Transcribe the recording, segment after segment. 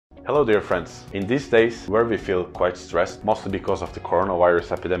Hello dear friends. In these days where we feel quite stressed, mostly because of the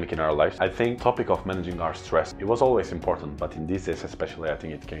coronavirus epidemic in our lives, I think the topic of managing our stress, it was always important, but in these days especially I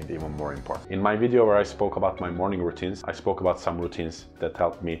think it gained even more important. In my video where I spoke about my morning routines, I spoke about some routines that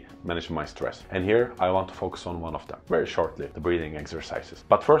helped me manage my stress. And here I want to focus on one of them, very shortly, the breathing exercises.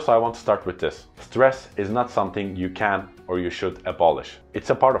 But first I want to start with this. Stress is not something you can or you should abolish. It's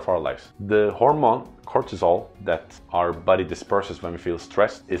a part of our lives. The hormone cortisol that our body disperses when we feel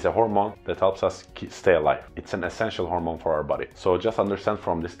stressed is a hormone that helps us stay alive. It's an essential hormone for our body. So just understand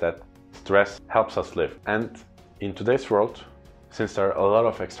from this that stress helps us live. And in today's world, since there are a lot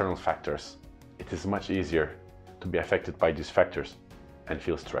of external factors, it is much easier to be affected by these factors and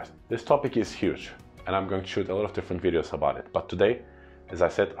feel stressed. This topic is huge and I'm going to shoot a lot of different videos about it. But today, as I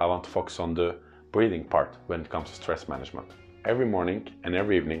said, I want to focus on the breathing part when it comes to stress management. Every morning and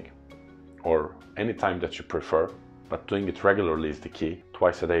every evening, or any time that you prefer, but doing it regularly is the key,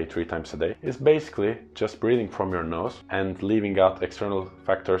 twice a day, 3 times a day, is basically just breathing from your nose and leaving out external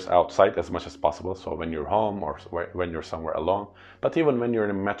factors outside as much as possible. So when you're home or when you're somewhere alone, but even when you're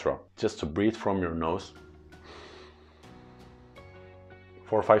in a metro, just to breathe from your nose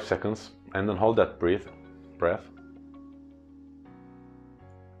for 5 seconds and then hold that breath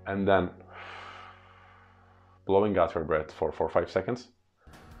and then blowing out your breath for 4 or 5 seconds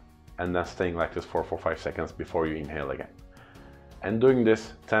and then staying like this for 4 or 5 seconds before you inhale again. And doing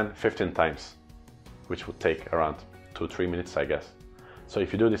this 10-15 times, which would take around 2-3 minutes, I guess. So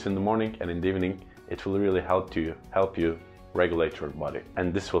if you do this in the morning and in the evening, it will really help you regulate your body.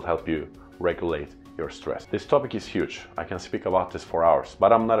 And this will help you regulate your stress. This topic is huge. I can speak about this for hours,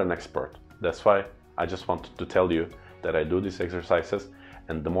 but I'm not an expert. That's why I just wanted to tell you that I do these exercises,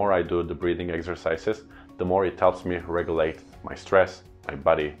 and the more I do the breathing exercises, the more it helps me regulate my stress, my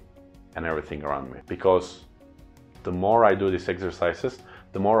body, and everything around me. Because the more I do these exercises,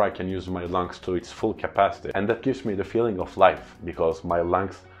 the more I can use my lungs to its full capacity. And that gives me the feeling of life, because my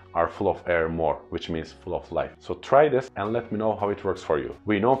lungs are full of air more, which means full of life. So try this and let me know how it works for you.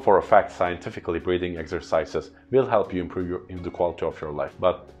 We know for a fact scientifically breathing exercises will help you improve the quality of your life.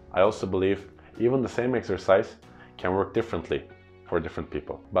 But I also believe even the same exercise can work differently for different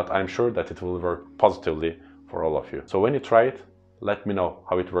people. But I'm sure that it will work positively for all of you. So when you try it, let me know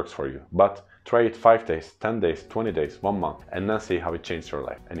how it works for you. But try it 5 days, 10 days, 20 days, 1 month, and then see how it changed your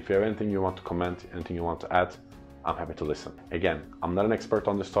life. And if you have anything you want to comment, anything you want to add, I'm happy to listen. Again, I'm not an expert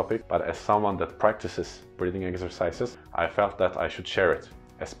on this topic, but as someone that practices breathing exercises, I felt that I should share it,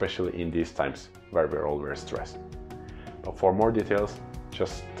 especially in these times where we're all very stressed. But for more details,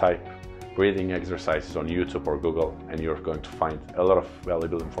 just type breathing exercises on YouTube or Google, and you're going to find a lot of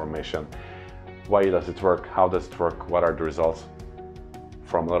valuable information. Why does it work? How does it work? What are the results?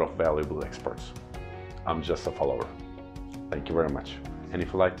 From a lot of valuable experts. I'm just a follower. Thank you very much. And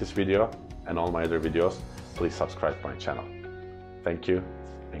if you like this video and all my other videos, please subscribe to my channel. Thank you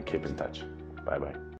and keep in touch. Bye bye.